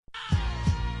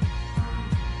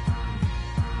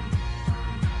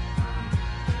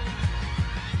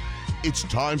It's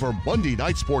time for Monday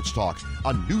Night Sports Talk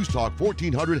on News Talk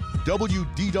 1400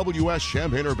 WDWS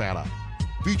Champaign-Urbana.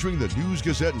 Featuring the News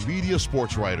Gazette media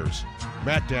sports writers,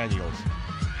 Matt Daniels,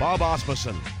 Bob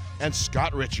Asmussen, and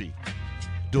Scott Ritchie.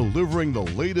 Delivering the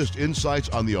latest insights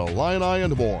on the Illini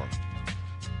and more.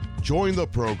 Join the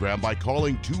program by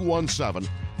calling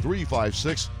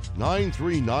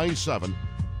 217-356-9397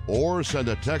 or send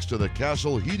a text to the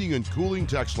Castle Heating and Cooling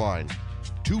text line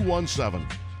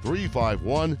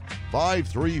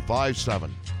 217-351-5357.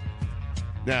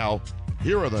 Now,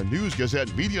 here are the News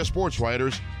Gazette media sports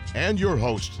writers and your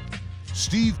host,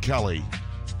 Steve Kelly.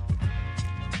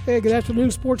 Hey, good afternoon,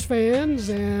 sports fans,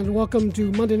 and welcome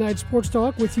to Monday Night Sports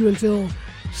Talk with you until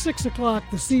 6 o'clock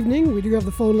this evening. We do have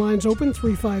the phone lines open,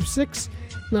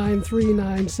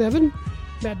 356-9397.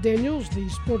 Matt Daniels, the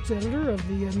sports editor of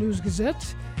the News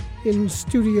Gazette, in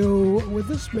studio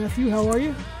with us. Matthew, how are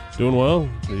you? Doing well.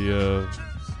 The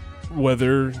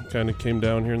weather kind of came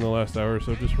down here in the last hour or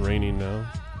so, just raining now.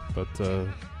 But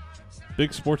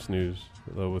big sports news,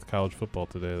 though, with college football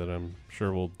today that I'm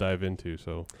sure we'll dive into.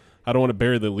 So I don't want to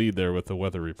bury the lead there with the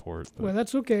weather report. Well,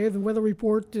 that's okay. The weather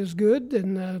report is good,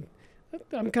 and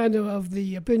I'm kind of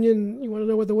the opinion, you want to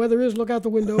know what the weather is, look out the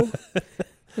window.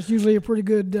 That's usually a pretty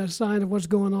good sign of what's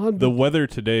going on. The weather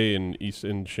today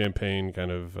in Champaign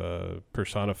kind of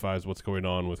personifies what's going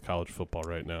on with college football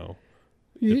right now.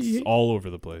 It's all over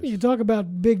the place. You talk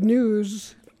about big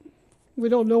news. We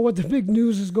don't know what the big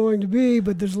news is going to be,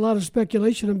 but there's a lot of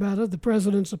speculation about it. The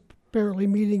president's apparently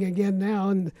meeting again now,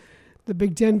 and the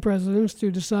Big Ten presidents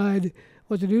to decide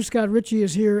what to do. Scott Ritchie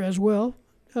is here as well.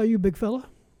 How are you, big fella?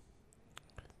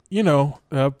 You know,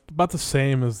 about the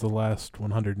same as the last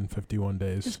 151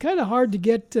 days. It's kind of hard to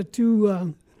get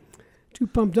too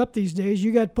pumped up these days.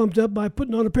 You got pumped up by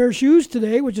putting on a pair of shoes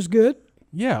today, which is good.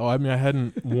 Yeah, well, I mean, I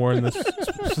hadn't worn this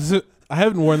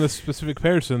specific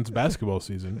pair since basketball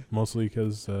season, mostly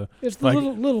because it's the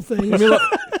little things. I mean,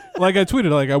 like I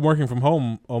tweeted, like I'm working from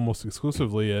home almost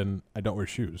exclusively, and I don't wear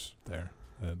shoes there.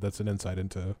 That's an insight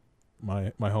into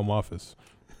my home office.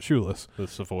 Shoeless. The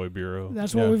Savoy Bureau.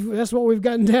 That's what we've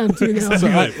gotten down to now. So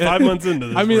 5 months into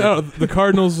this. I mean, the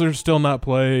Cardinals are still not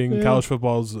playing. Yeah. College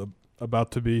football is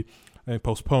about to be. I think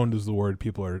postponed is the word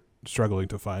people are struggling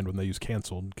to find when they use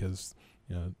canceled, because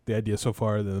the idea so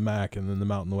far that the MAC and then the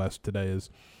Mountain West today is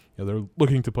they're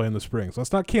looking to play in the spring. So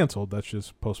that's not canceled. That's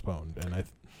just postponed. And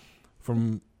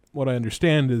from what I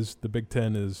understand is the Big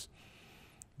Ten is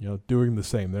doing the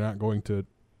same. They're not going to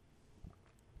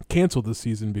cancel this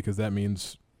season because that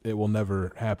means it will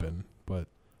never happen, but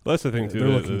that's the thing too. They're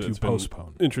looking to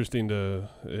postpone. Interesting to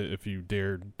if you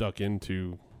dare duck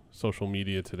into social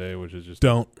media today, which is just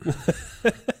don't.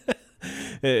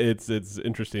 It's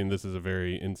interesting. This is a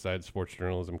very inside sports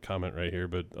journalism comment right here,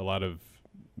 but a lot of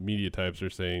media types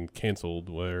are saying canceled.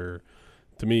 Where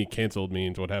to me, canceled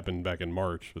means what happened back in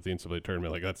March with the NCAA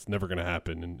tournament. Like that's never going to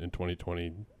happen in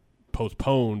 2020.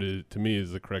 Postponed to me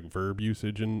is the correct verb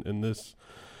usage in this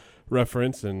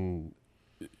reference, and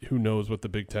who knows what the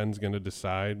Big Ten is going to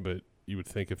decide, but you would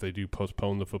think if they do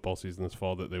postpone the football season this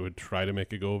fall that they would try to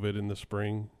make a go of it in the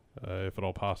spring, if at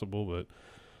all possible. But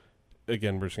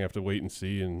again, we're just going to have to wait and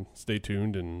see and stay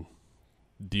tuned and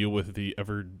deal with the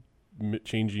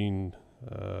ever-changing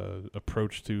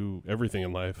approach to everything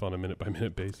in life on a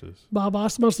minute-by-minute basis. Bob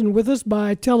Asmussen with us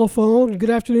by telephone.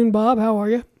 Good afternoon, Bob. How are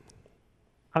you?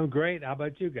 I'm great. How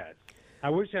about you guys?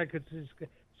 I wish I could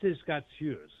see Scott's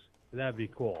shoes. That'd be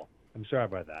cool. I'm sorry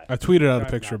about that. I tweeted out a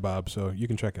picture, Bob, so you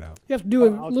can check it out. You have to do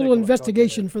a little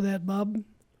investigation for that, Bob.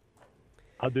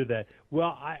 I'll do that.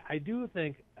 Well, I do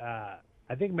think I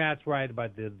think Matt's right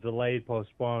about the delayed,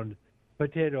 postponed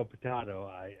potato. It's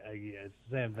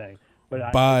the same thing.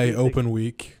 But by open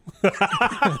week.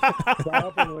 By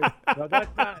open week. No,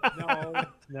 that's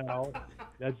not. No,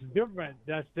 that's different.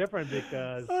 That's different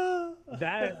because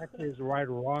that actually is a right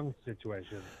or wrong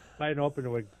situation. By an open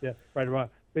week, right or wrong.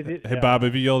 Hey, Bob,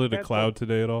 have you yelled at a cloud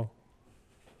today at all?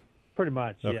 Pretty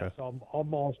much, okay. Yes,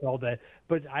 almost all day.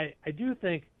 But I do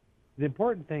think the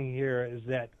important thing here is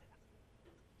that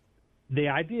the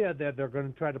idea that they're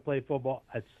going to try to play football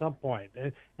at some point,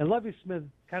 and Lovie Smith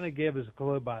kind of gave us a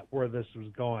clue about where this was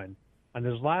going. On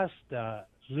his last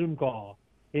Zoom call,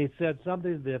 he said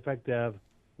something to the effect of,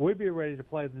 we'd be ready to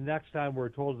play the next time we're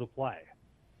told to play.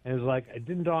 And it was like, it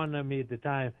didn't dawn on me at the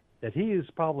time that he is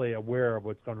probably aware of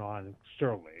what's going on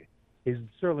externally. He's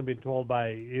certainly been told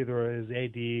by either his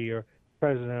AD or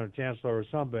president or chancellor or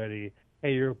somebody,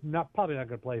 hey, you're probably not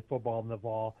going to play football in the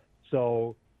fall,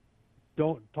 so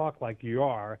don't talk like you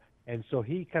are. And so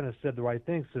he kind of said the right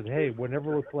thing, said, hey,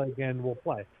 whenever we play again, we'll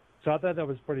play. So I thought that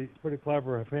was pretty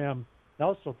clever of him. I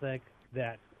also think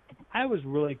that I was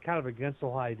really kind of against the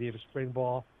whole idea of spring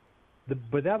ball,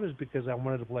 but that was because I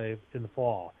wanted to play in the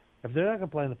fall. If they're not going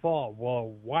to play in the fall,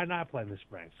 well, why not play in the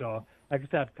spring? So like I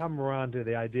said, I've come around to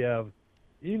the idea of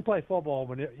you can play football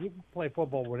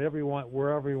whenever you want,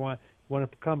 wherever you want. Want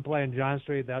to come play in John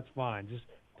Street? That's fine. Just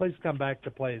please come back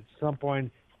to play at some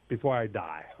point before I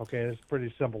die. Okay, it's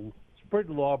pretty simple. It's a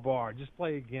pretty low bar. Just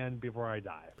play again before I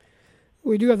die.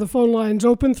 We do have the phone lines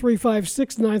open,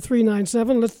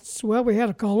 356-9397. We had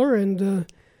a caller and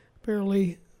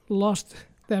apparently lost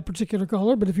that particular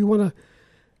caller, but if you want to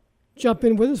jump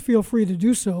in with us, feel free to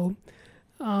do so.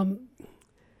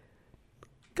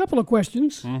 Couple of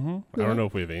questions. Mm-hmm. I don't know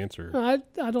if we have an answer. I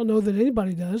don't know that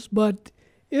anybody does, but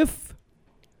if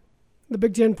the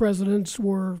Big Ten presidents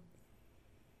were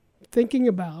thinking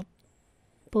about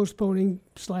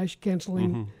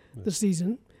postponing/canceling the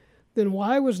season, then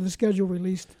why was the schedule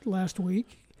released last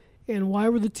week, and why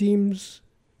were the teams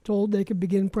told they could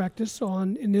begin practice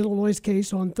in Illinois'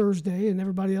 case on Thursday and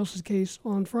everybody else's case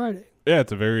on Friday? Yeah,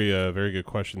 it's a very very good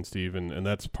question, Steve, and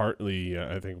that's partly,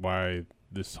 I think, why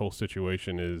this whole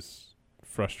situation is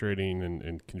frustrating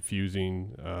and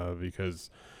confusing, because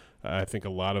I think a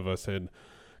lot of us had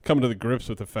come to the grips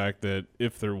with the fact that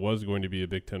if there was going to be a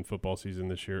Big Ten football season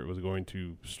this year, it was going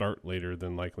to start later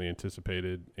than likely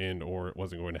anticipated, and or it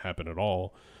wasn't going to happen at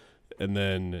all. And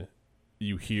then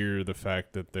you hear the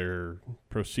fact that they're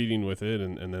proceeding with it,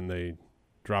 and then they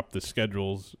drop the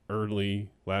schedules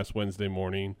early last Wednesday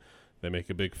morning. They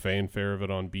make a big fanfare of it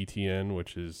on BTN,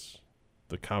 which is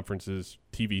the conference's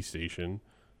TV station.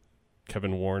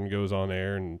 Kevin Warren goes on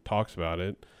air and talks about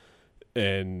it.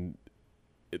 And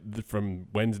from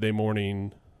Wednesday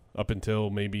morning up until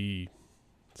maybe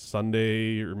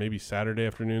Sunday or maybe Saturday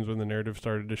afternoons when the narrative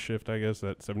started to shift, I guess,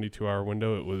 that 72-hour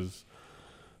window, it was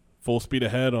full speed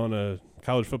ahead on a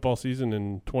college football season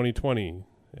in 2020.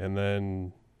 And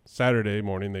then Saturday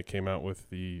morning,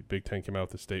 the Big Ten came out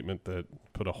with a statement that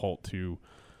put a halt to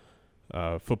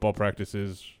football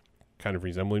practices, kind of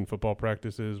resembling football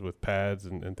practices with pads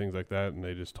and things like that. And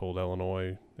they just told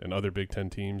Illinois and other Big Ten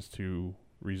teams to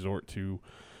resort to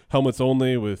helmets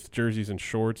only with jerseys and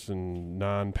shorts and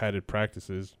non-padded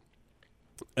practices.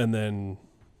 And then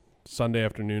Sunday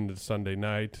afternoon to Sunday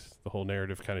night, the whole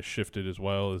narrative kind of shifted as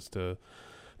well as to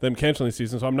them canceling the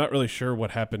season. So I'm not really sure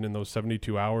what happened in those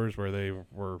 72 hours where they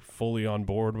were fully on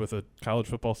board with a college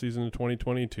football season in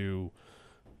 2020 to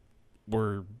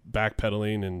we're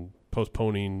backpedaling and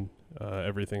postponing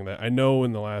everything. That I know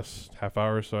in the last half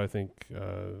hour or so, I think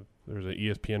there's an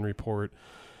ESPN report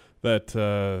that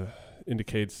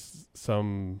indicates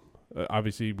some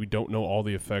obviously we don't know all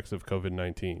the effects of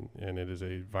COVID-19, and it is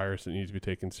a virus that needs to be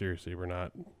taken seriously. We're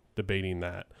not debating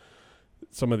that.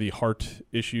 Some of the heart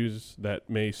issues that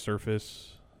may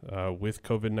surface with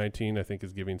COVID-19, I think,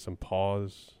 is giving some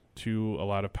pause to a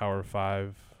lot of Power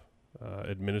 5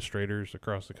 administrators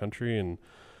across the country, and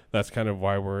that's kind of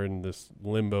why we're in this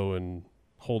limbo and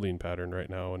holding pattern right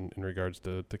now in regards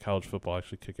to college football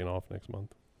actually kicking off next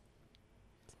month.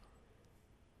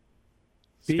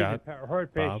 Scott, being a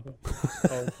heart patient,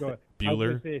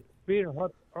 Bueller. Being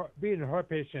a heart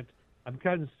patient, I'm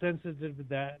kind of sensitive to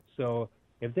that. So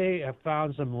if they have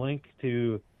found some link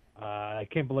to, I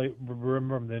can't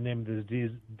remember the name of the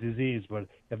disease, but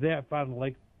if they have found a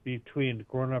link between the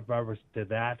coronavirus to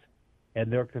that,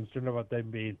 and they're concerned about them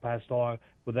being passed along,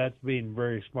 well, that's being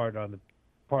very smart on the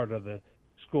part of the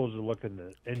schools that are looking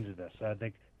into this. I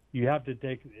think you have to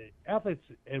take athletes,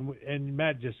 and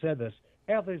Matt just said this.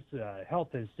 Athletes' health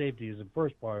and safety is the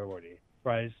first priority,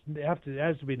 right? It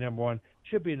has to be number one,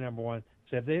 should be number one.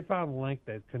 So if they found a link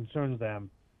that concerns them,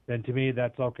 then to me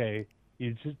that's okay.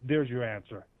 There's your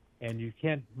answer, and you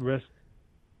can't risk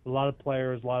any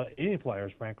players,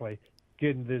 frankly,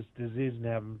 getting this disease and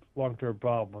having long-term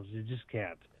problems. You just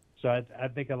can't. So I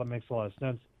think that makes a lot of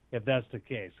sense if that's the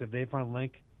case. If they find a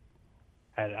link,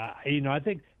 and I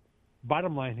think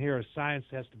bottom line here is science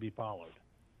has to be followed.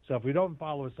 So if we don't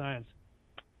follow science,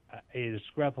 you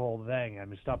scrap the whole thing. I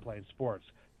mean, stop playing sports.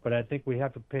 But I think we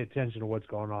have to pay attention to what's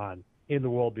going on in the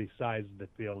world besides the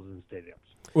fields and stadiums.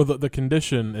 Well, the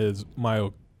condition is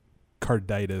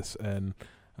myocarditis, and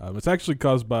it's actually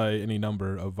caused by any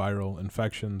number of viral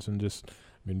infections. And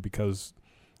because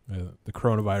the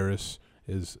coronavirus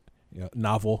is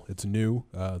novel, it's new.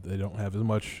 They don't have as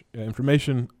much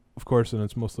information, of course, and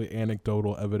it's mostly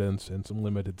anecdotal evidence and some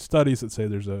limited studies that say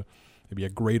there's maybe a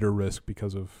greater risk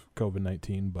because of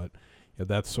COVID-19, but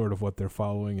that's sort of what they're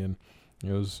following. And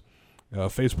it was a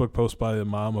Facebook post by the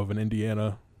mom of an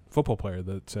Indiana football player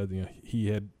that said he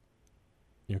had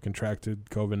contracted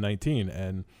COVID-19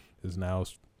 and is now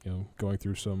going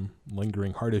through some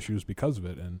lingering heart issues because of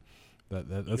it. And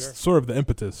That's Sure. sort of the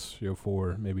impetus,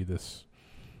 for maybe this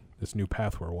new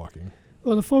path we're walking.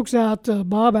 Well, the folks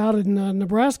Bob, out in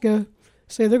Nebraska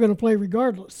say they're going to play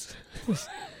regardless.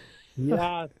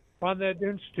 Yeah, found that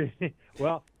interesting.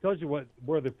 Well, tells you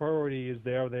where the priority is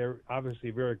there. They're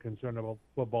obviously very concerned about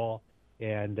football,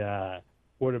 and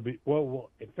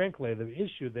frankly, the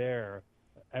issue there,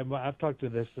 and I've talked to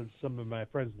this with some of my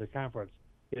friends in the conference,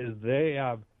 is they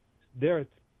have their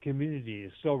community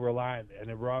is so reliant, and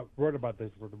I wrote about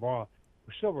this for tomorrow.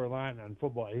 We're so reliant on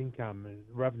football income and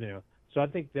revenue. So I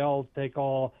think they'll take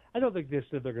all. I don't think they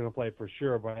said they're going to play for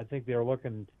sure, but I think they're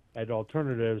looking at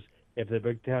alternatives. If the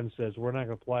Big Ten says we're not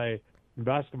going to play in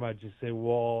basketball, just say,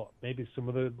 well, maybe some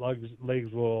of the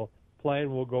leagues will play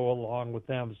and we'll go along with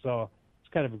them. So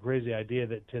it's kind of a crazy idea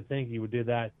to think you would do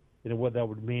that, what that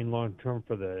would mean long term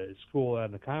for the school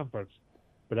and the conference.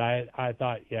 But I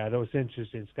thought, yeah, that was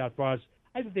interesting. Scott Frost,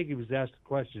 I didn't think he was asked a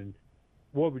question,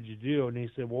 what would you do? And he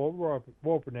said, well, we're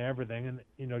open to everything. And,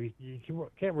 you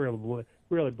can't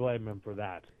really blame him for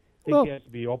that. I think you have to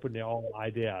be open to all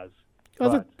ideas.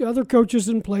 Other coaches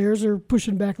and players are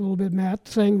pushing back a little bit, Matt,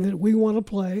 saying that we want to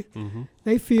play. Mm-hmm.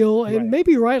 They feel, and Right.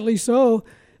 maybe rightly so,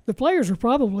 the players are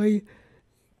probably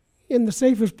in the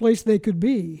safest place they could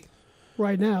be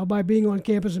right now by being on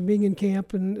campus and being in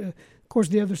camp. And, of course,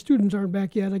 the other students aren't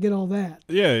back yet. I get all that.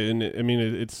 Yeah, and I mean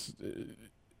it's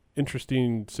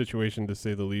interesting situation to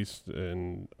say the least,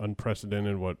 and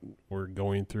unprecedented what we're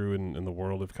going through in the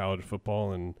world of college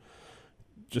football, and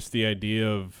just the idea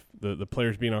of the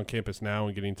players being on campus now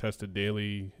and getting tested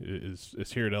daily is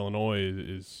here at Illinois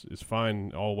is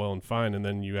fine, all well and fine, and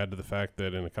then you add to the fact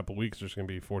that in a couple of weeks there's going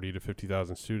to be 40 to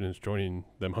 50,000 students joining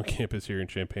them on campus here in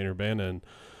Champaign-Urbana, and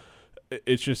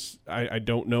it's just I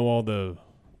don't know all the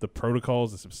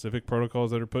protocols, the specific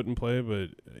protocols that are put in play, but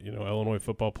Illinois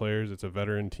football players, it's a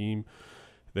veteran team.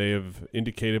 They have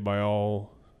indicated by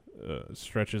all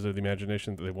stretches of the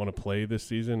imagination that they want to play this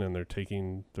season, and they're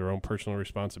taking their own personal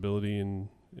responsibility in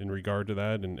regard to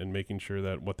that, and making sure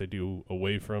that what they do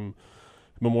away from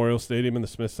Memorial Stadium and the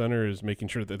Smith Center is making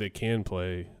sure that they can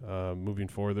play moving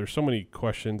forward. There's so many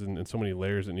questions and so many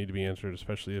layers that need to be answered,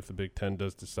 especially if the Big Ten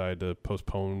does decide to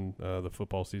postpone the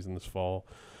football season this fall,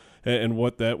 and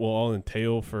what that will all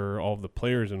entail for all of the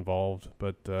players involved.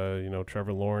 But,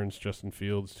 Trevor Lawrence, Justin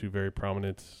Fields, two very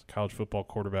prominent college football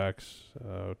quarterbacks,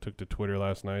 took to Twitter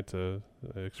last night to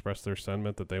express their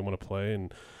sentiment that they want to play.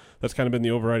 And that's kind of been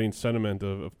the overriding sentiment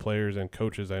of players and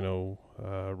coaches. I know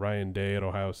Ryan Day at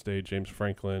Ohio State, James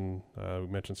Franklin, we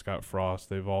mentioned Scott Frost.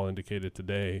 They've all indicated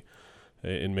today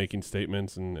in making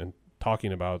statements and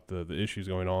talking about the issues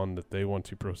going on that they want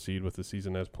to proceed with the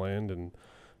season as planned. And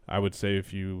I would say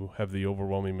if you have the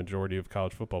overwhelming majority of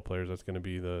college football players, that's going to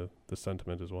be the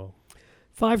sentiment as well.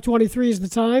 5:23 is the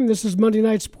time. This is Monday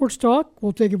Night Sports Talk.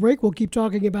 We'll take a break. We'll keep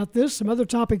talking about this, some other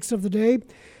topics of the day.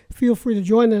 Feel free to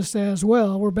join us as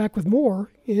well. We're back with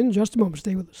more in just a moment.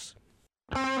 Stay with us.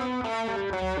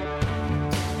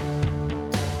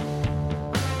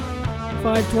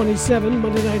 5:27,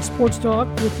 Monday Night Sports Talk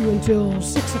with you until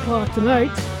 6 o'clock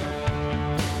tonight.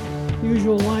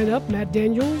 Usual lineup, Matt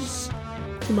Daniels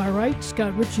to my right,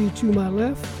 Scott Ritchie to my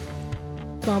left,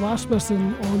 Bob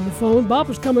Asmussen on the phone. Bob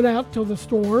was coming out till the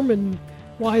storm and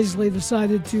wisely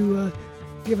decided to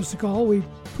give us a call. We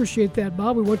appreciate that,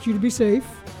 Bob. We want you to be safe.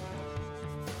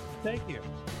 Thank you.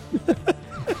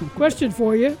 Question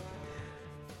for you.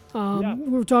 Yeah. We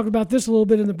were talking about this a little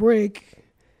bit in the break,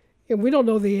 and we don't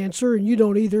know the answer, and you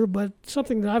don't either, but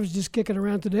something that I was just kicking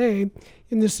around today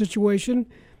in this situation.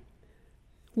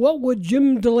 What would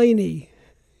Jim Delaney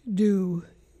do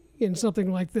in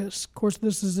something like this? Of course,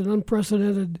 this is an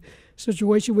unprecedented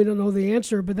situation. We don't know the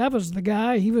answer, but that was the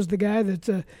guy. He was the guy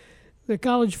that the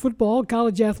college football,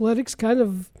 college athletics kind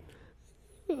of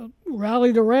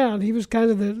rallied around. He was kind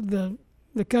of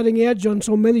the cutting edge on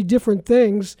so many different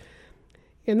things.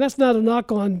 And that's not a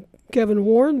knock on Kevin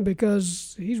Warren,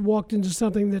 because he's walked into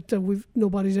something that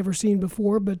nobody's ever seen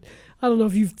before. But I don't know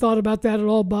if you've thought about that at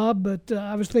all, Bob, but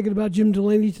I was thinking about Jim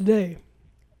Delaney today.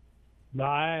 No,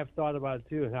 I have thought about it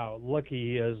too, how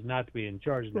lucky he is not to be in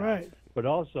charge now. Right. But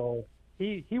also,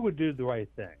 he would do the right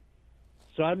thing.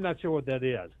 So I'm not sure what that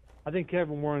is. I think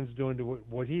Kevin Warren's doing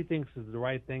what he thinks is the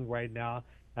right thing right now.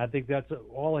 I think that's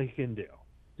all he can do.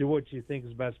 Do what you think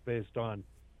is best based on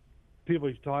people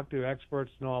you talk to,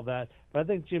 experts and all that. But I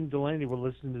think Jim Delaney will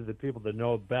listen to the people that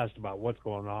know best about what's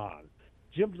going on.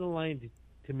 Jim Delaney,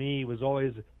 to me, was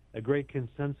always a great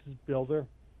consensus builder.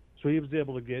 So he was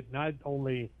able to get not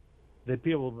only the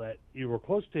people that you were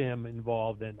close to him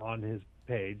involved in on his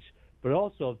page, but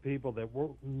also the people that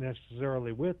weren't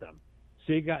necessarily with him.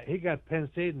 So he got Penn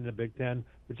State in the Big Ten,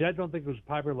 which I don't think was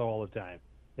popular all the time.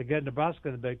 They got Nebraska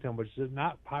in the Big Ten, which is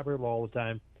not popular all the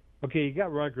time. Okay, he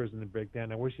got Rutgers in the Big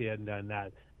Ten. I wish he hadn't done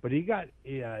that, but he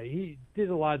did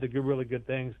a lot of the really good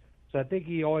things. So I think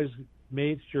he always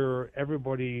made sure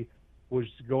everybody was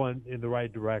going in the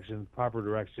right direction, proper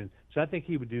direction. So I think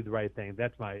he would do the right thing.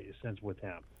 That's my sense with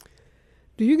him.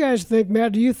 Do you guys think,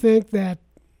 Matt, do you think that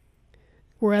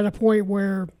we're at a point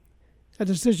where a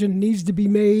decision needs to be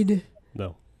made?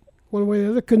 No. One way or the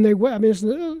other? Couldn't they wait? I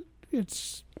mean,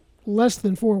 it's less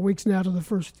than 4 weeks now to the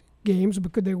first games,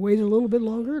 but could they wait a little bit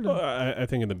longer? Well, I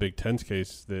think in the Big Ten's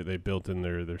case, they built in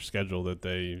their schedule that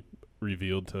they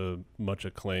revealed to much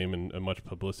acclaim and much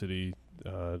publicity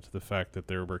to the fact that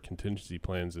there were contingency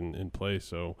plans in place.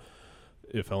 So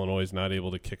if Illinois is not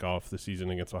able to kick off the season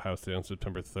against Ohio State on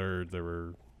September 3rd, there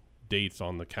were dates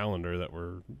on the calendar that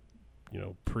were,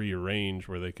 prearranged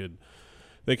where they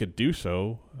could do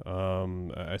so.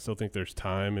 I still think there's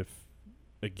time. If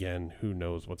again, who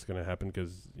knows what's going to happen,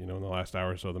 because in the last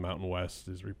hour or so, the Mountain West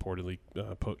is reportedly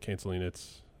canceling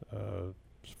its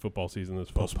football season.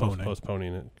 Is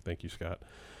postponing it. Thank you, Scott.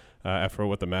 After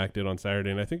what the MAC did on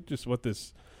Saturday, and I think just what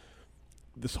this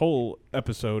whole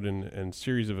episode and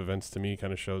series of events to me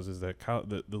kind of shows is that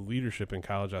the leadership in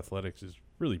college athletics is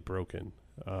really broken.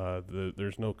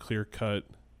 There's no clear cut.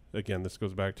 Again, this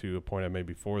goes back to a point I made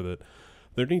before, that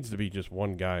there needs to be just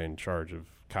one guy in charge of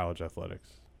college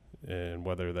athletics, and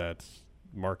whether that's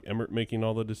Mark Emmert making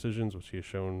all the decisions, which he has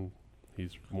shown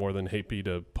he's more than happy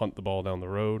to punt the ball down the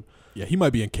road. Yeah, he might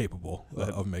be incapable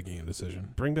of making a decision.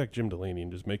 Bring back Jim Delaney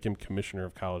and just make him commissioner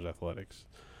of college athletics.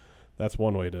 That's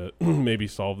one way to maybe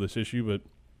solve this issue. But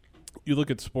you look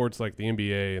at sports like the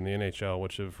NBA and the NHL,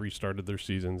 which have restarted their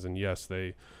seasons, and yes,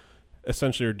 they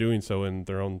essentially are doing so in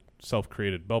their own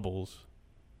self-created bubbles.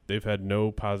 They've had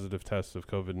no positive tests of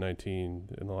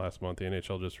COVID-19 in the last month. The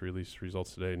NHL just released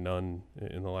results today, none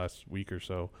in the last week or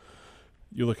so.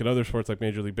 You look at other sports like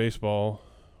Major League Baseball,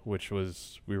 which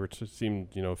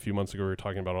seemed a few months ago we were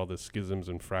talking about all the schisms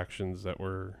and fractions that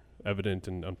were evident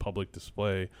and on public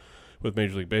display. With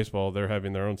Major League Baseball, they're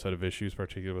having their own set of issues,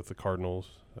 particularly with the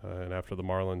Cardinals and after the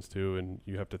Marlins too. And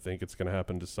you have to think it's going to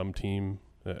happen to some team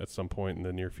at some point in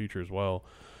the near future as well.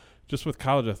 Just with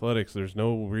college athletics, there's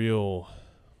no real,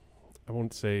 I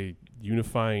won't say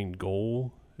unifying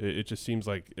goal. It just seems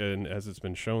like, and as it's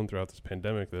been shown throughout this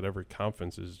pandemic, that every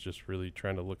conference is just really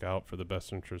trying to look out for the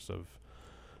best interests of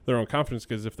their own conference.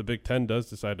 Because if the Big Ten does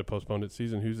decide to postpone its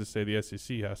season, who's to say the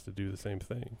SEC has to do the same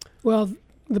thing? Well,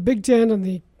 the Big Ten and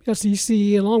the SEC,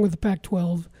 along with the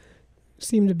Pac-12,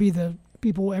 seem to be the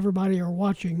people everybody are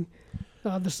watching.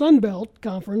 The Sun Belt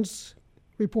Conference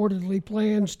reportedly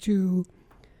plans to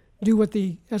do what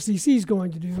the SEC is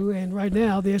going to do, and right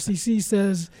now the SEC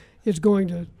says it's going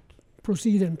to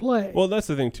proceed and play. Well, that's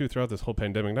the thing too. Throughout this whole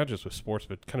pandemic, not just with sports,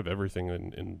 but kind of everything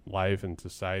in life and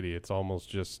society, it's almost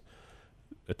just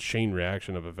a chain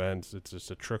reaction of events. It's just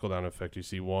a trickle-down effect. You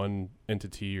see one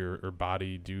entity or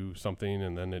body do something,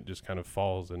 and then it just kind of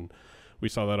falls. And we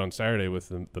saw that on Saturday with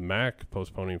the MAC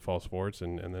postponing fall sports,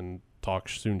 and then talk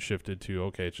soon shifted to,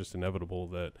 okay, it's just inevitable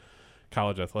that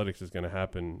college athletics is going to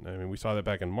happen. I mean, we saw that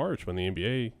back in March when the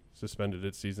NBA suspended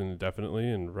its season indefinitely,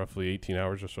 and roughly 18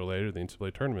 hours or so later, the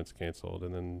NCAA tournament's canceled,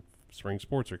 and then spring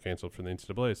sports are canceled for the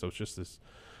NCAA. So it's just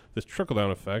this trickle-down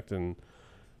effect, and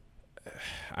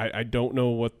I don't know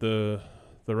what the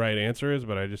right answer is,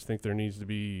 but I just think there needs to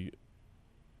be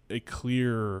a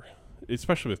clear,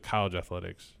 especially with college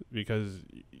athletics, because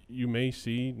you may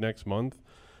see next month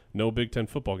no Big Ten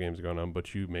football games going on,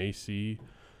 but you may see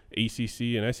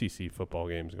ACC and SEC football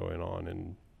games going on,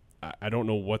 and I don't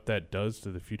know what that does to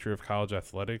the future of college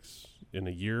athletics in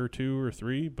a year or 2 or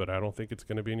 3, but I don't think it's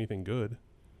going to be anything good.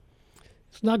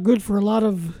 It's not good for a lot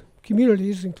of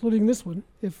communities, including this one,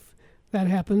 if that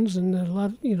happens, and a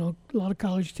lot of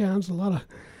college towns,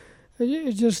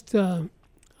 it's just I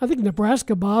think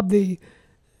Nebraska, Bob,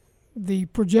 the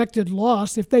projected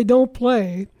loss if they don't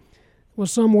play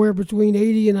was somewhere between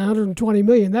 80 and 120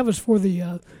 million. That was for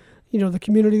the the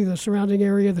community, the surrounding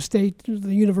area, the state,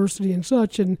 the university, and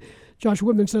such. And Josh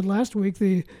Whitman said last week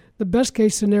the best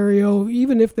case scenario,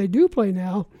 even if they do play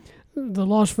now, the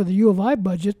loss for the U of I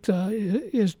budget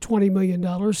is $20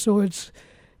 million. So it's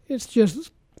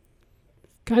just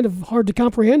kind of hard to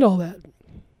comprehend all that.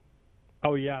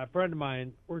 Oh, yeah. A friend of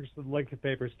mine works at the Lincoln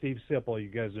paper, Steve Sipple. You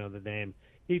guys know the name.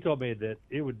 He told me that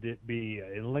it would be,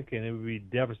 in Lincoln, it would be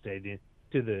devastating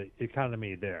to the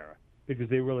economy there, because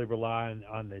they really rely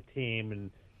on the team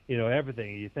and,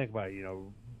 everything. You think about,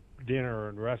 dinner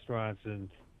and restaurants and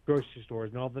grocery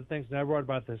stores and all the things. And I wrote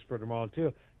about this for tomorrow,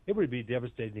 too. It would be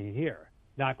devastating here.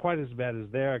 not quite as bad as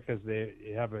there because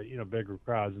they have bigger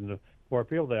crowds and more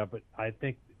people there. But I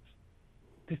think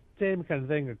it's the same kind of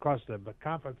thing across the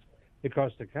conference,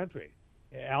 across the country.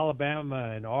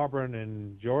 Alabama and Auburn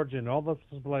and Georgia and all those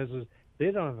places,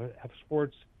 they don't have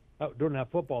sports, don't have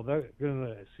football. They're going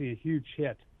to see a huge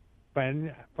hit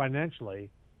financially.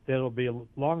 That'll be a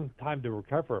long time to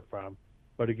recover from.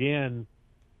 But again,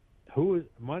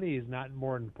 money is not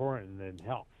more important than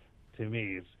health to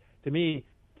me.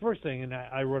 First thing, and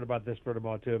I wrote about this for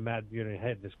tomorrow too. Matt,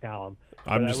 had this column.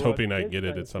 I'm just hoping I get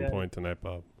it at some point tonight,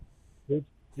 Bob.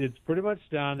 It's pretty much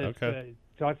done. Okay.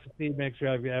 Talk to Steve, make sure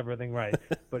I get everything right.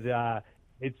 But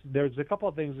there's a couple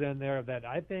of things in there that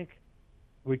I think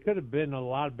we could have been in a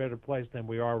lot better place than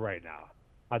we are right now.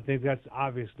 I think that's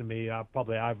obvious to me,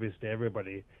 probably obvious to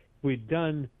everybody. We'd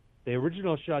done the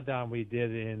original shutdown we did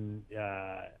in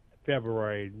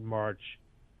February, March.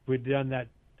 We'd done that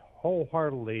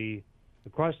wholeheartedly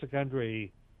across the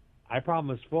country. I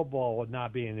promise football would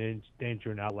not be in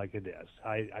danger now like it is.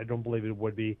 I don't believe it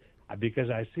would be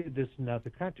because I see this in other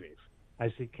countries.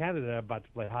 I see Canada about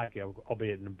to play hockey,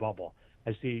 albeit in a bubble.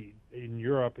 I see in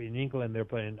Europe, in England, they're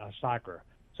playing soccer.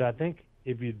 So I think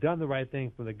if you've done the right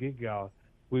thing from the get-go,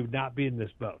 we would not be in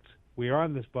this boat. We are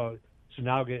in this boat, so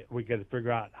now we got to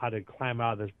figure out how to climb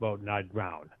out of this boat and not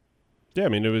drown. Yeah, I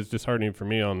mean, it was disheartening for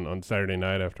me on Saturday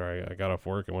night after I got off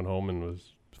work and went home and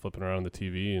was flipping around on the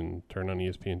TV and turned on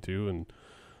ESPN2, and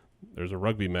there's a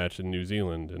rugby match in New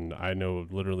Zealand, and I know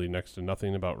literally next to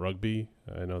nothing about rugby.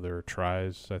 I know there are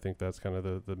tries. I think that's kind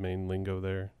of the main lingo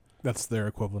there. That's their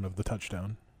equivalent of the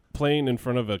touchdown. Playing in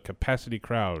front of a capacity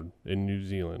crowd in New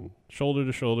Zealand, shoulder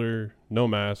to shoulder, no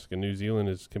mask, and New Zealand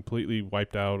has completely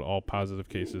wiped out all positive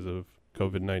cases of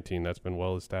COVID-19. That's been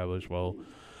well established, well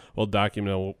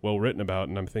documented, well written about,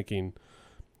 and I'm thinking,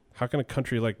 how can a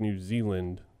country like New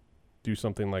Zealand do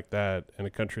something like that, and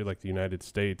a country like the United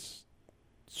States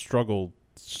struggled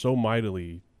so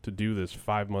mightily to do this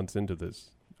 5 months into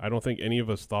this? I don't think any of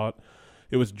us thought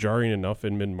it was jarring enough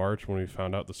in mid-March when we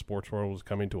found out the sports world was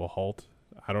coming to a halt.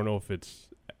 I don't know if it's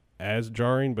as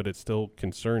jarring, but it's still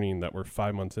concerning that we're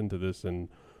 5 months into this and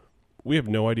we have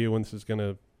no idea when this is going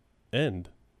to end.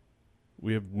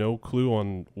 We have no clue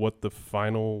on what the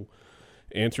final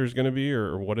answer is going to be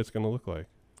or what it's going to look like.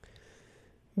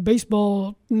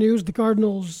 Baseball news, the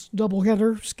Cardinals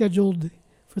doubleheader scheduled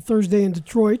for Thursday in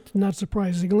Detroit, not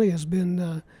surprisingly, has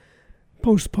been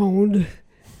postponed.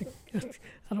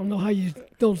 I don't know how you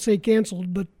don't say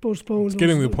canceled, but postponed. It's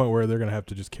getting to the point where they're going to have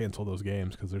to just cancel those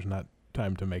games because there's not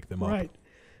time to make them up. Right.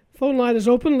 Phone line is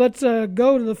open. Let's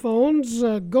go to the phones.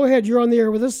 Go ahead. You're on the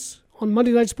air with us on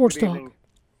Monday Night Sports Talk.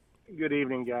 Good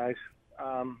evening, guys.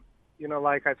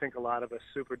 Like I think a lot of us,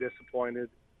 super disappointed,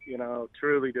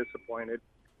 truly disappointed.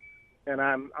 And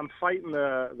I'm fighting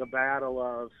the battle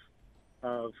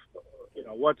of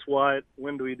what's what,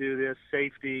 when do we do this,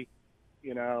 safety,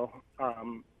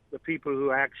 the people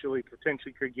who actually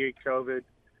potentially could get COVID.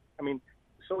 I mean,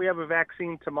 so we have a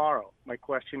vaccine tomorrow. My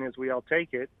question is, we all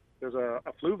take it. There's a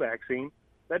flu vaccine.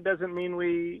 That doesn't mean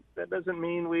we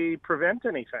prevent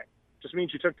anything. It just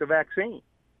means you took the vaccine.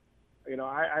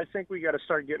 I think we got to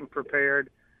start getting prepared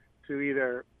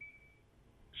to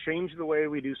change the way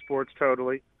we do sports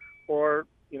totally, or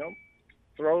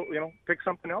pick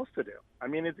something else to do. I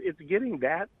mean, it's getting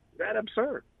that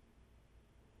absurd.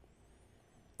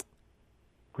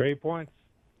 Great points.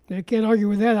 I can't argue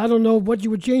with that. I don't know what you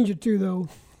would change it to, though.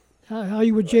 How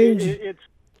you would change it's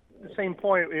the same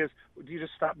point is, do you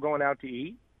just stop going out to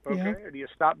eat? Okay. Yeah. Or do you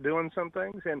stop doing some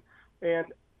things? And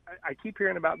I keep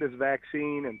hearing about this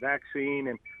vaccine,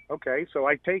 and okay, so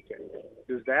I take it.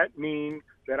 Does that mean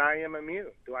that I am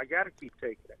immune? Do I got to keep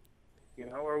taking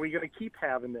it? Or are we going to keep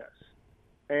having this?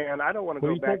 And I don't want to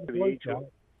go back to the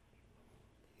HO.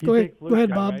 Go ahead,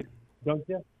 Bob. Right? Don't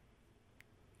you?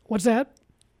 What's that?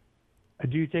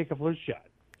 Do you take a flu shot?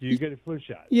 Do you get a flu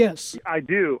shot? Yes. I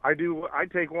do. I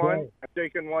take one. Right. I've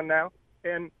taken one now.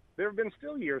 And there have been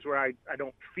still years where I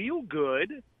don't feel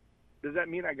good. Does that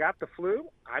mean I got the flu?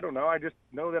 I don't know. I just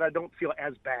know that I don't feel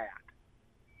as bad.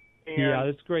 Yeah,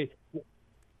 that's great.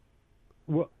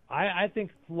 Well, I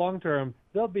think long term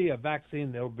there'll be a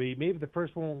vaccine. There'll be maybe the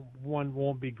first one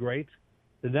won't be great.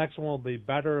 The next one will be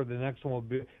better. The next one will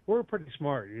be. We're pretty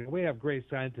smart. We have great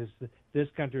scientists in this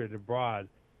country and abroad.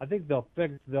 I think they'll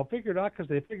figure it out because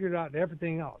they figured out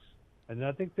everything else, and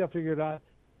I think they'll figure it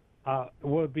out.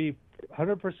 Will it be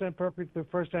 100% perfect the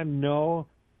first time? No.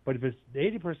 But if it's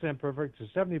 80% perfect to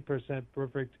 70%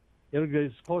 perfect, it'll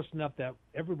get close enough that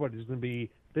everybody's going to be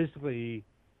basically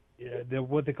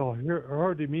what they call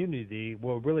herd immunity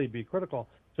will really be critical.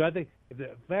 So I think if the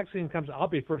vaccine comes, I'll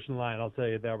be first in line. I'll tell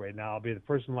you that right now. I'll be the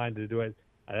first in line to do it.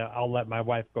 I'll let my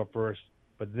wife go first,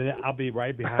 but then I'll be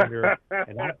right behind her.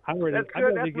 And I'm ready. That's I'm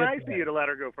good. ready That's to get nice of you to let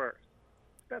her go first.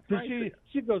 That's So nice. of you.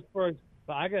 she goes first,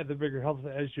 but I got the bigger health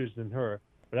issues than her.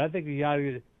 But I think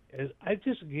I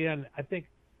think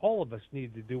all of us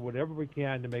need to do whatever we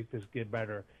can to make this get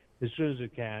better as soon as we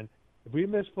can. If we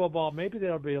miss football, maybe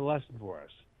that'll be a lesson for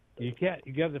us. You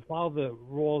got to follow the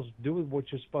rules, do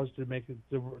what you're supposed to make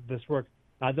this work.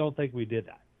 I don't think we did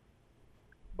that.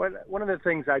 But one of the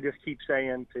things I just keep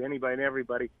saying to anybody and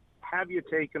everybody, have you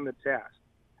taken the test?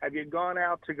 Have you gone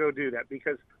out to go do that?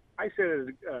 Because I sit at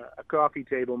a coffee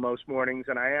table most mornings,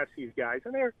 and I ask these guys,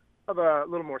 and they're of a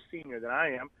little more senior than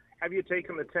I am, have you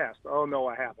taken the test? Oh, no,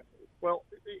 I haven't. Well,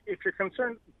 if you're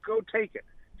concerned, go take it.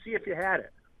 See if you had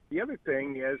it. The other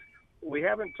thing is we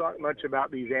haven't talked much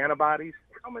about these antibodies.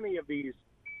 How many of these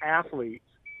athletes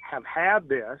have had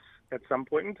this at some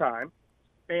point in time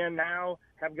and now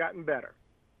have gotten better?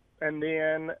 And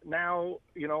then now,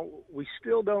 we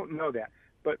still don't know that.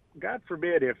 But God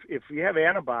forbid, if you have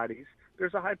antibodies,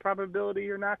 there's a high probability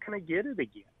you're not going to get it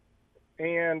again.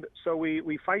 And so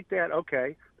we fight that.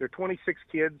 Okay, there are 26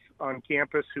 kids on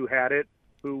campus who had it,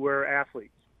 who were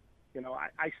athletes.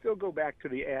 I still go back to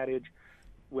the adage,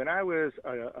 when I was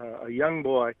a young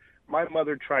boy, my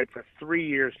mother tried for 3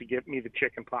 years to get me the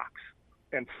chicken pox.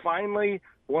 And finally,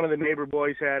 one of the neighbor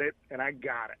boys had it, and I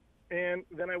got it. And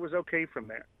then I was okay from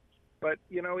there. But,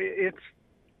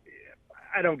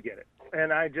 I don't get it.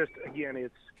 And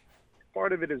it's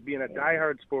part of it is being a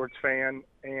diehard sports fan.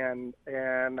 And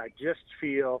I just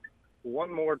feel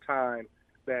one more time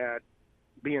that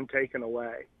being taken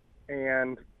away.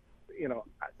 And,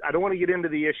 I don't want to get into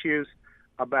the issues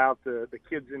about the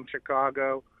kids in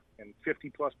Chicago, and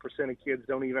 50+% of kids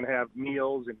don't even have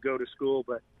meals and go to school.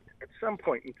 But at some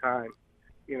point in time,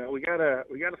 we gotta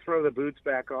throw the boots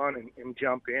back on and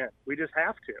jump in. We just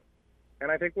have to.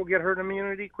 And I think we'll get herd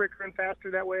immunity quicker and faster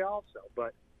that way also.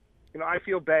 But, I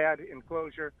feel bad in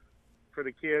closure for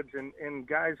the kids and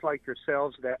guys like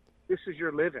yourselves that this is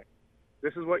your living.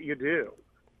 This is what you do.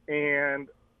 And,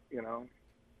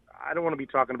 I don't want to be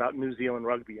talking about New Zealand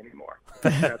rugby anymore.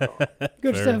 That's all.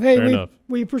 Good Fair- stuff. Hey, fair enough.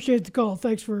 we appreciate the call.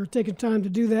 Thanks for taking time to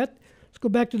do that. Let's go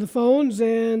back to the phones,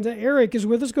 and Eric is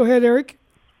with us. Go ahead, Eric.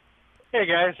 Hey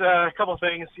guys, a couple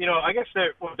things. I guess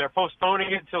they're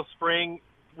postponing it until spring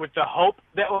with the hope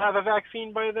that we'll have a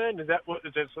vaccine by then. Is that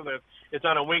so that it's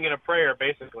on a wing and a prayer,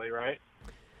 basically, right?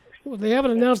 Well, they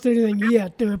haven't announced anything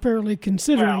yet. They're apparently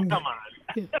considering. Well, come on.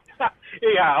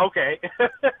 Yeah, okay.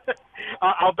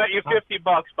 I'll bet you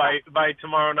 $50 by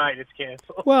tomorrow night it's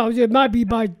canceled. Well, it might be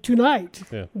by tonight,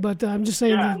 Yeah. but I'm just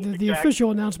saying Yeah, that the exactly.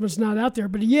 official announcement's not out there.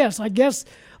 But yes, I guess,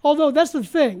 although that's the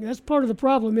thing, that's part of the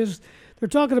problem is they're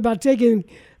talking about taking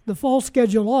the fall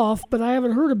schedule off, but I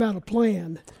haven't heard about a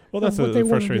plan. Well, that's of what they the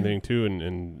wanna frustrating do. thing too,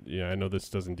 and I know this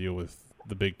doesn't deal with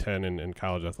the Big Ten and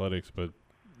college athletics, but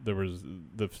there was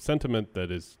the sentiment that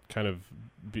is kind of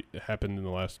happened in the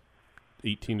last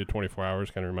 18 to 24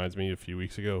 hours. Kind of reminds me a few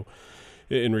weeks ago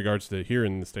in regards to here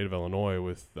in the state of Illinois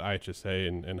with the IHSA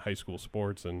and high school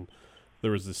sports, and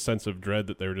there was this sense of dread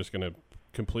that they were just going to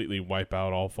completely wipe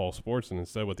out all fall sports, and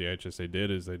instead what the IHSA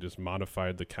did is they just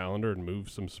modified the calendar and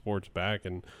moved some sports back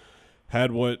and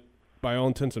had what by all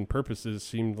intents and purposes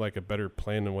seemed like a better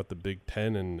plan than what the Big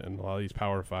Ten and a lot of these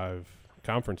Power 5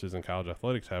 conferences in college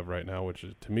athletics have right now, which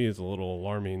is, to me is a little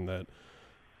alarming that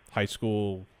high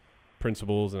school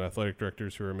principals and athletic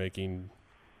directors who are making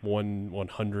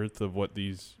 1/100th of what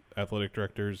these athletic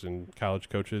directors and college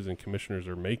coaches and commissioners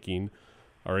are making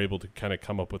are able to kind of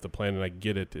come up with a plan. And I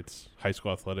get it. It's high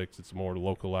school athletics. It's more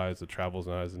localized. The travel's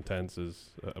not as intense as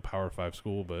a Power 5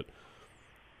 school, but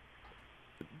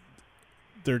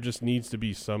there just needs to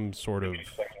be some sort of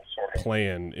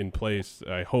plan in place.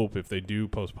 I hope if they do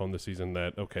postpone the season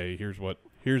that, okay,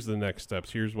 here's the next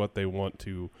steps. Here's what they want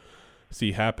to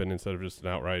see happen instead of just an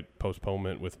outright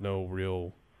postponement with no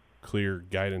real clear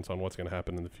guidance on what's going to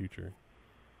happen in the future.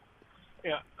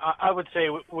 Yeah, I would say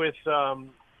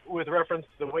with reference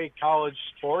to the way college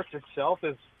sports itself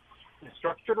is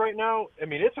structured right now, I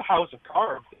mean, it's a house of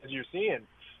cards, as you're seeing.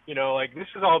 This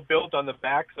is all built on the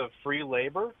backs of free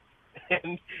labor,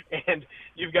 and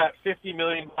you've got $50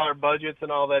 million budgets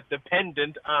and all that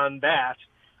dependent on that,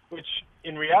 which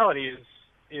in reality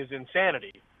is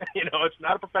insanity. It's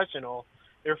not a professional.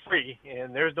 They're free,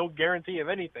 and there's no guarantee of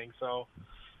anything. So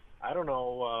I don't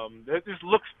know. This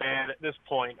looks bad at this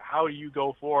point. How do you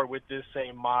go forward with this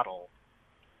same model?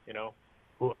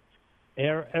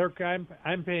 Eric,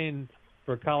 I'm paying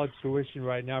for college tuition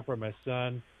right now for my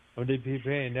son. I'm going to be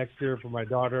paying next year for my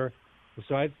daughter.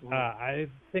 So I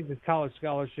think the college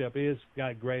scholarship is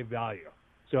got great value.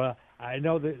 So I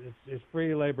know that it's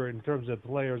free labor in terms of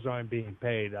players aren't being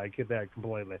paid. I get that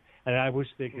completely, and I wish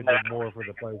they could do more for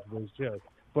the players too.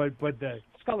 But the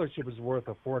scholarship is worth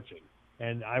a fortune,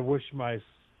 and I wish my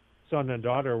son and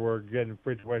daughter were getting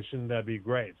free tuition. That'd be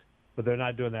great, but they're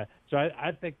not doing that. So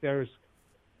I think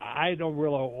I don't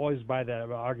really always buy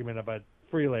that argument about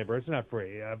free labor. It's not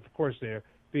free. Of course, they're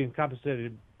being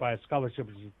compensated by a scholarship,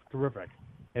 which is terrific.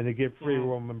 And they get free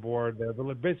room and board.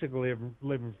 They're basically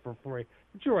living for free.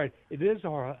 But you're right. It is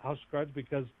a house grudge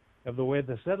because of the way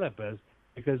the setup is,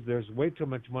 because there's way too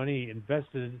much money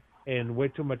invested and way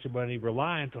too much money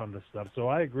reliant on this stuff. So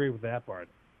I agree with that part.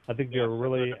 I think there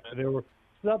were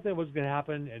something was going to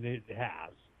happen, and it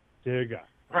has. There you go.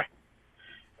 Right.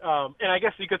 And I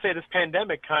guess you could say this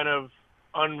pandemic kind of,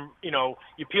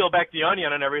 you peel back the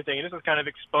onion and everything, and this has kind of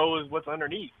exposed what's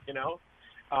underneath,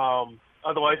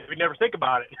 Otherwise, we'd never think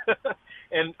about it.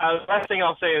 And last thing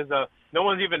I'll say is no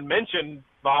one's even mentioned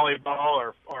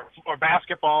volleyball or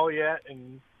basketball yet,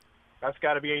 and that's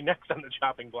got to be next on the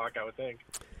chopping block, I would think.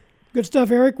 Good stuff,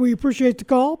 Eric. We appreciate the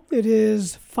call. It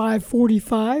is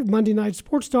 5:45, Monday Night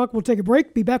Sports Talk. We'll take a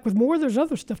break, be back with more. There's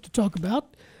other stuff to talk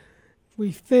about.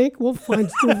 We think we'll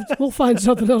find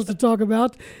something else to talk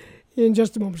about in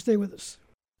just a moment. Stay with us.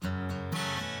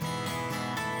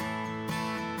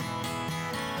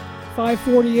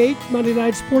 5:48, Monday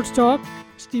Night Sports Talk.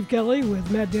 Steve Kelly with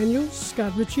Matt Daniels,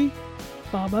 Scott Ritchie,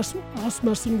 Bob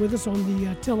Asmussen with us on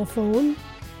the telephone.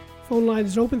 Phone line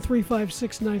is open,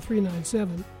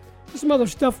 356-9397. There's some other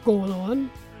stuff going on.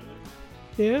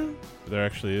 Yeah? There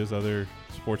actually is other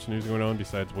sports news going on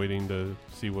besides waiting to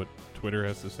see what Twitter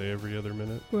has to say every other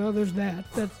minute. Well, there's that.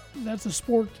 That's a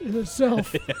sport in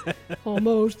itself,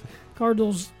 almost.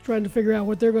 Cardinals trying to figure out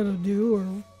what they're going to do or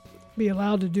be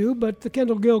allowed to do, but the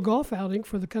Kendall Gill golf outing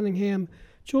for the Cunningham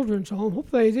Children's Home,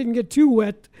 hopefully they didn't get too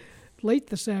wet late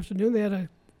this afternoon. They had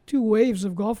two waves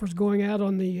of golfers going out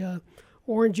on the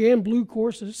orange and blue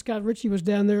courses. Scott Ritchie was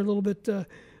down there a little bit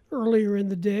earlier in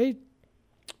the day.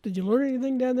 Did you learn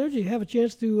anything down there? Did you have a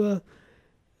chance to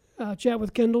chat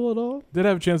with Kendall at all? Did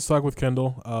have a chance to talk with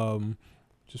Kendall.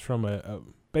 Just from a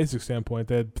basic standpoint,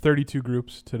 they had 32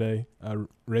 groups today,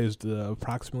 raised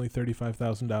approximately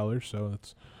 $35,000, so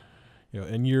it's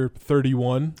in year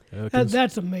 31.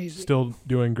 That's amazing. Still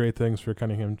doing great things for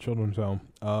Cunningham Children's Home.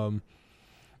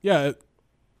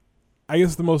 I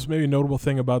guess the most maybe notable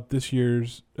thing about this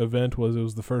year's event was it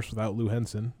was the first without Lou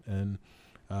Henson. And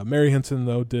Mary Henson,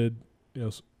 though, did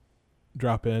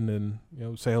drop in and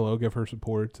say hello, give her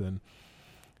support. And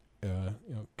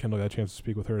Kendall got a chance to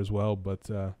speak with her as well. But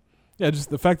just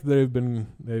the fact that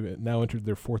they've now entered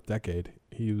their fourth decade,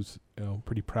 he was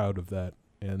pretty proud of that.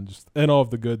 And all of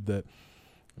the good that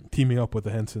teaming up with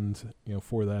the Hensons,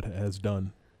 for that has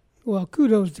done. Well,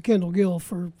 kudos to Kendall Gill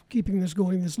for keeping this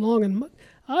going this long. And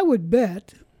I would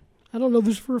bet, I don't know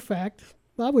this for a fact,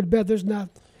 but I would bet there's not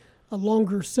a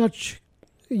longer such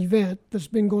event that's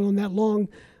been going on that long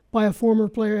by a former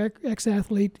player,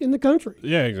 ex-athlete in the country.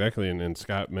 Yeah, exactly. And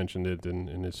Scott mentioned it in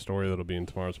his story that'll be in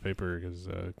tomorrow's paper because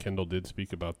Kendall did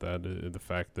speak about that, the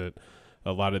fact that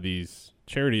a lot of these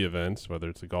charity events, whether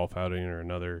it's a golf outing or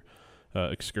another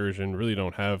excursion, really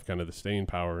don't have kind of the staying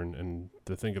power. And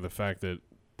to think of the fact that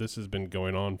this has been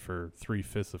going on for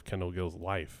 3/5 of Kendall Gill's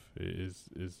life is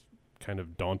kind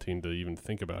of daunting to even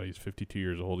think about. He's 52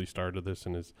 years old. He started this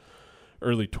in his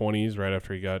early 20s, right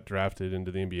after he got drafted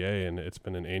into the NBA, and it's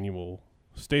been an annual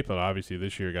staple. Obviously,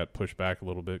 this year got pushed back a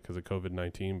little bit because of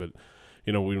COVID-19, but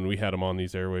when we had him on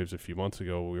these airwaves a few months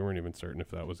ago, we weren't even certain if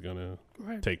that was going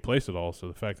to take place at all. So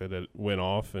the fact that it went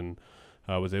off and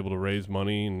was able to raise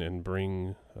money and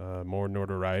bring more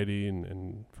notoriety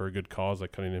and for a good cause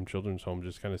like Cunningham Children's Home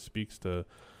just kind of speaks to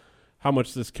how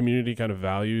much this community kind of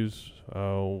values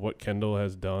what Kendall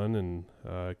has done and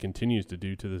continues to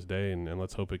do to this day. And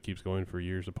let's hope it keeps going for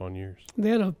years upon years. They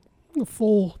had a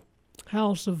full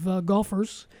house of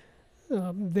golfers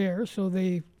there, so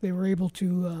they were able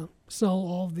to sell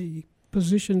all the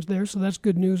positions there, so that's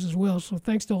good news as well. So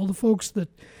thanks to all the folks that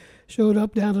showed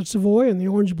up down at Savoy and the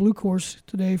Orange-Blue course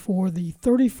today for the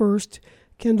 31st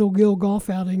Kendall Gill golf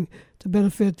outing to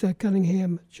benefit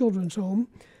Cunningham Children's Home.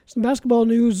 Some basketball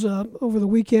news over the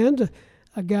weekend.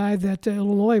 A guy that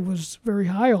Illinois was very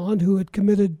high on who had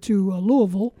committed to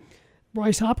Louisville,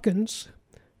 Bryce Hopkins,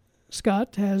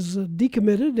 Scott, has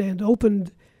decommitted and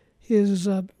opened his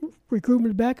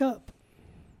recruitment back up.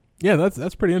 Yeah,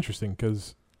 that's pretty interesting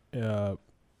because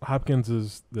Hopkins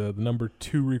is the number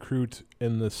 2 recruit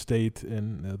in the state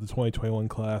in the 2021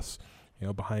 class,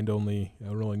 behind only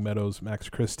Rolling Meadows, Max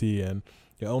Christie, and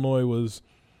Illinois was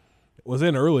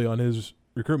in early on his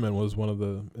recruitment. Was one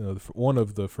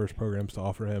of the first programs to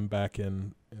offer him back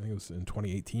in I think it was in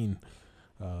 2018.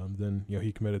 Then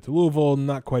he committed to Louisville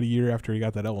not quite a year after he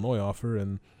got that Illinois offer,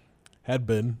 and had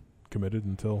been committed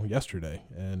until yesterday.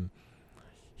 And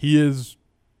he is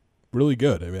really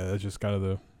good. I mean, that's just kind of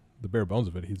the bare bones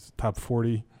of it. He's top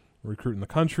 40 recruit in the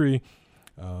country,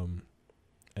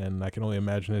 and I can only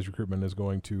imagine his recruitment is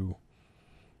going to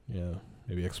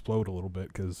maybe explode a little bit,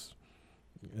 because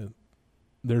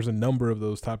there's a number of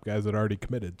those top guys that are already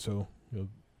committed. So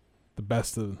the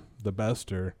best of the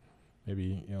best, or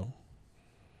maybe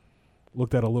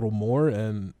looked at a little more,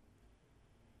 and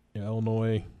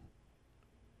Illinois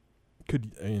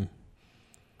could,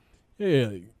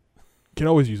 can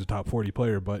always use a top 40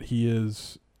 player, but he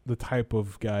is the type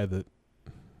of guy that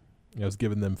has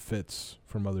given them fits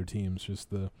from other teams. Just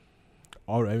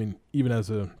even as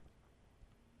a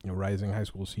rising high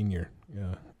school senior,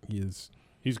 he's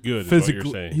good. Is what you're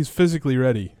saying. He's physically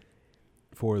ready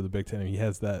for the Big Ten. He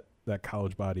has that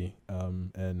college body,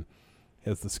 and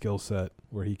has the skill set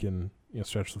where he can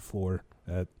stretch the floor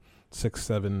at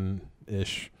 6'7"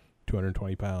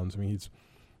 220 pounds. I mean, he's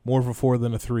more of a 4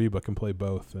 than a 3, but can play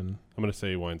both. And I'm going to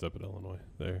say he winds up at Illinois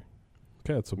there.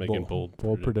 Okay, that's a bold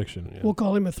prediction. Yeah. We'll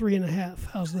call him a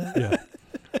 3.5. How's that? Yeah.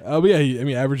 But yeah,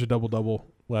 he averaged a double-double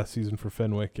last season for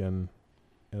Fenwick, and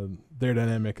their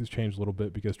dynamic has changed a little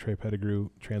bit because Trey Pettigrew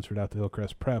transferred out to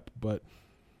Hillcrest Prep, but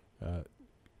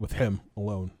with him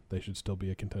alone, they should still be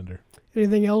a contender.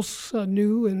 Anything else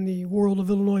new in the world of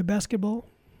Illinois basketball?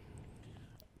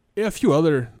 Yeah, a few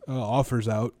other offers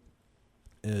out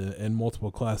in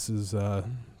multiple classes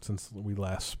since we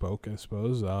last spoke, I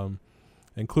suppose,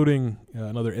 including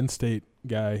another in-state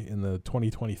guy in the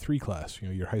 2023 class,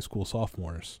 your high school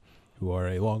sophomores, who are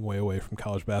a long way away from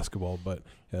college basketball. But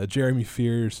Jeremy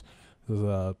Fears is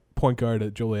a point guard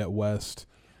at Joliet West,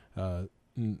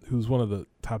 who's one of the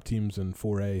top teams in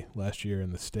 4A last year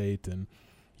in the state, and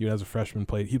even as a freshman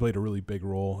he played a really big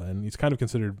role, and he's kind of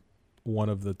considered one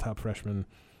of the top freshmen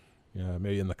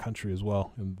maybe in the country as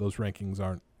well, and those rankings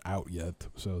aren't out yet,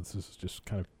 so this is just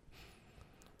kind of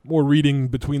more reading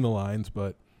between the lines,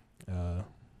 but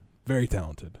very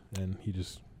talented, and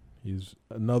he's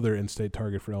another in-state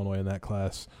target for Illinois in that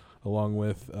class, along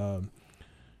with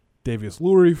Davius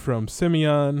Lurie from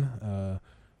Simeon,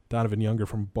 Donovan Younger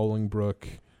from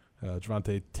Bolingbrook,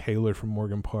 Javante Taylor from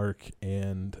Morgan Park,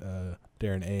 and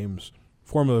Darren Ames,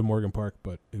 formerly Morgan Park,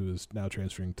 but who is now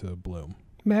transferring to Bloom.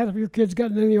 Matt, have your kids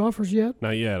gotten any offers yet?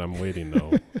 Not yet. I'm waiting,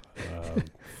 though.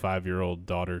 5-year-old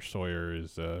daughter Sawyer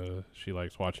she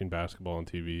likes watching basketball on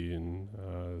TV, and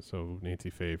so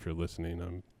Nancy Faye, if you're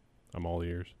listening, I'm all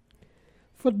ears.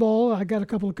 Football, I got a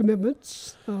couple of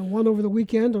commitments. One over the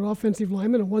weekend, an offensive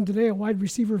lineman, and one today, a wide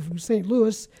receiver from St.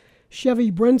 Louis,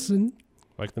 Chevy Brenson.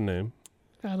 Like the name.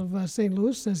 Out of St.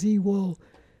 Louis, says he has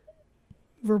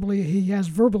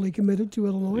verbally committed to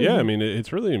Illinois. Yeah, I mean,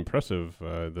 it's really impressive,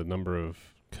 the number of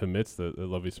commits that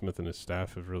Lovie Smith and his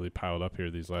staff have really piled up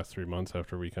here these last 3 months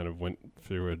after we kind of went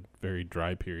through a very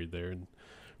dry period there in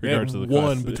regards to the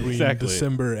one class. between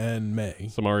December and May.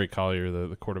 Samari Collier,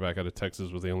 the quarterback out of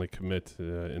Texas, was the only commit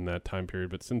in that time period.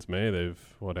 But since May, they've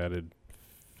added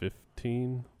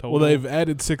 15 total? Well, they've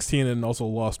added 16 and also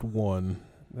lost 1.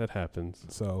 That happens.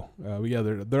 So,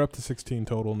 they're up to 16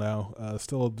 total now.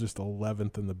 Still just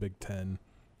 11th in the Big Ten.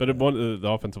 But the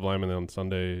offensive lineman on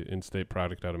Sunday, in-state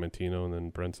product out of Mantino, and then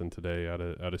Brenson today out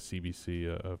of CBC,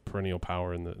 a perennial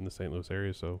power in the St. Louis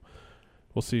area. So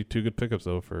we'll see 2 good pickups,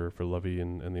 though, for Lovie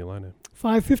and the Illini.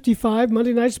 5:55,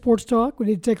 Monday Night Sports Talk. We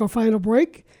need to take our final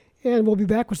break, and we'll be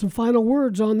back with some final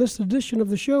words on this edition of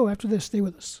the show after this. Stay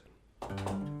with us.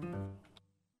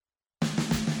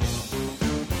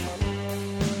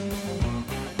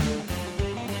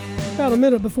 About a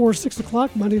minute before 6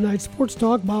 o'clock, Monday Night Sports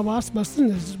Talk. Bob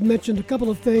Osmusson has mentioned a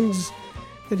couple of things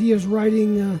that he is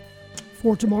writing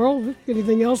for tomorrow.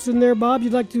 Anything else in there, Bob,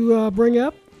 you'd like to bring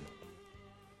up?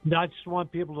 No, I just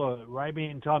want people to write me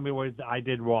and tell me what I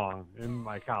did wrong in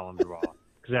my column wrong,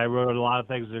 because I wrote a lot of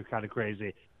things that are kind of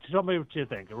crazy. Tell me what you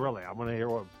think. Really, I want to hear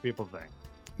what people think.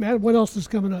 Matt, what else is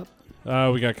coming up?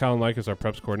 We got Colin Likas, our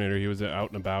preps coordinator. He was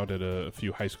out and about at a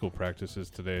few high school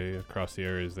practices today across the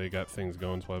areas. They got things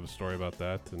going, so we'll have a story about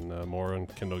that, and more on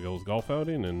Kendall Gill's golf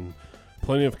outing, and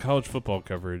plenty of college football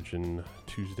coverage in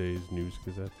Tuesday's News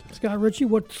Gazette. Scott Ritchie,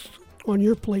 what's on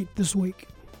your plate this week?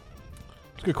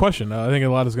 It's a good question. I think a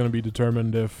lot is going to be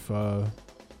determined if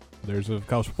there's a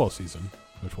college football season,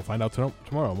 which we'll find out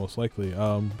tomorrow, most likely.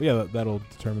 But yeah, that'll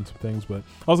determine some things. But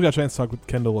I also got a chance to talk with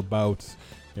Kendall about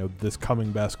this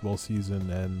coming basketball season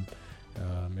and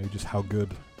maybe just how good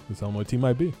this Illinois team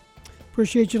might be.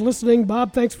 Appreciate you listening.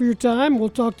 Bob, thanks for your time. We'll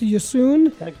talk to you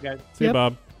soon. Thanks, guys. See you,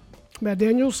 Bob. Matt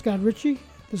Daniels, Scott Ritchie.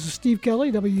 This is Steve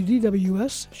Kelly,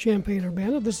 WDWS,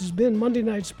 Champaign-Urbana. This has been Monday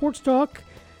Night Sports Talk,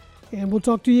 and we'll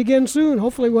talk to you again soon.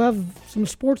 Hopefully we'll have some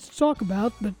sports to talk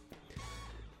about, but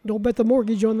don't bet the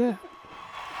mortgage on that.